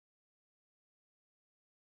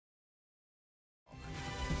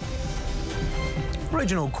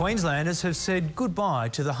Regional Queenslanders have said goodbye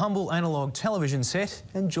to the humble analogue television set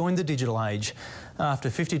and joined the digital age. After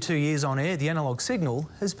 52 years on air, the analogue signal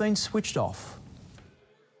has been switched off.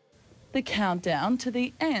 The countdown to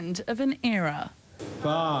the end of an era.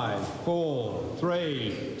 5, 4,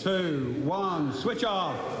 3, 2, 1, switch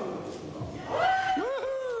off!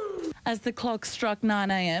 As the clock struck 9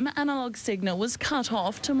 a.m, analogue signal was cut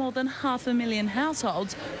off to more than 500,000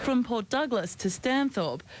 households from Port Douglas to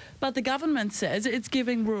Stanthorpe. But the government says it's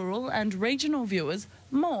giving rural and regional viewers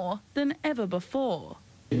more than ever before.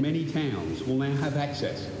 Many towns will now have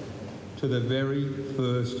access to the very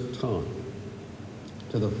first time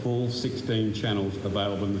to the full 16 channels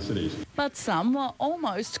available in the cities. But some were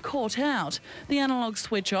almost caught out. The analogue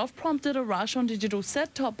switch-off prompted a rush on digital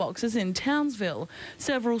set-top boxes in Townsville.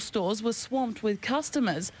 Several stores were swamped with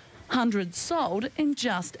customers. Hundreds sold in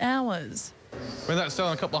just hours. We're not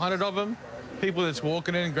selling a couple of hundred of them. People that's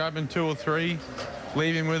walking in, grabbing 2 or 3,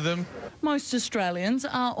 leaving with them. Most Australians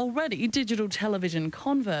are already digital television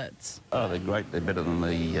converts. Oh, they're great. They're better than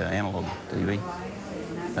the analogue TV.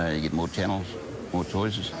 You get more channels, more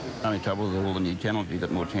choices. Only trouble with all the new channels, you've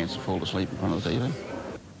got more chance to fall asleep in front of the TV.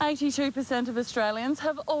 82% of Australians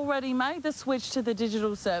have already made the switch to the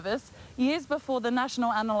digital service years before the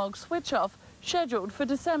national analogue switch-off, scheduled for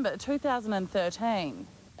December 2013.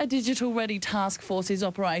 A digital-ready task force is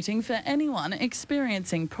operating for anyone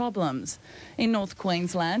experiencing problems. In North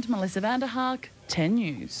Queensland, Melissa Vanderhaak, 10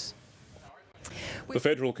 News. The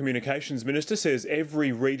Federal Communications Minister says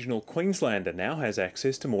every regional Queenslander now has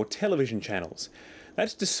access to more television channels.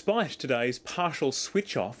 That's despite today's partial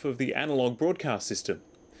switch-off of the analogue broadcast system.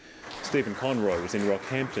 Stephen Conroy was in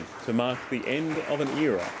Rockhampton to mark the end of an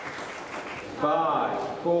era.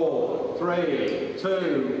 5, 4, 3,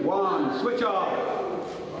 2, 1, switch off!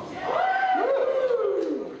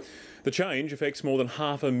 The change affects more than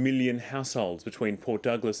 500,000 households between Port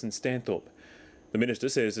Douglas and Stanthorpe. The Minister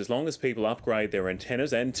says as long as people upgrade their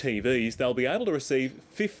antennas and TVs, they'll be able to receive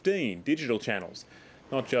 15 digital channels,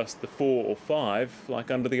 not just the 4 or 5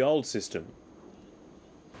 like under the old system.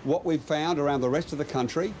 What we've found around the rest of the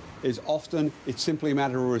country is often it's simply a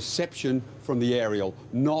matter of reception from the aerial,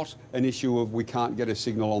 not an issue of we can't get a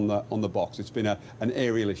signal on the box. It's been an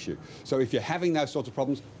aerial issue. So if you're having those sorts of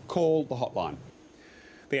problems, call the hotline.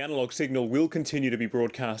 The analogue signal will continue to be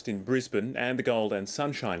broadcast in Brisbane and the Gold and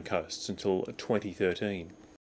Sunshine Coasts until 2013.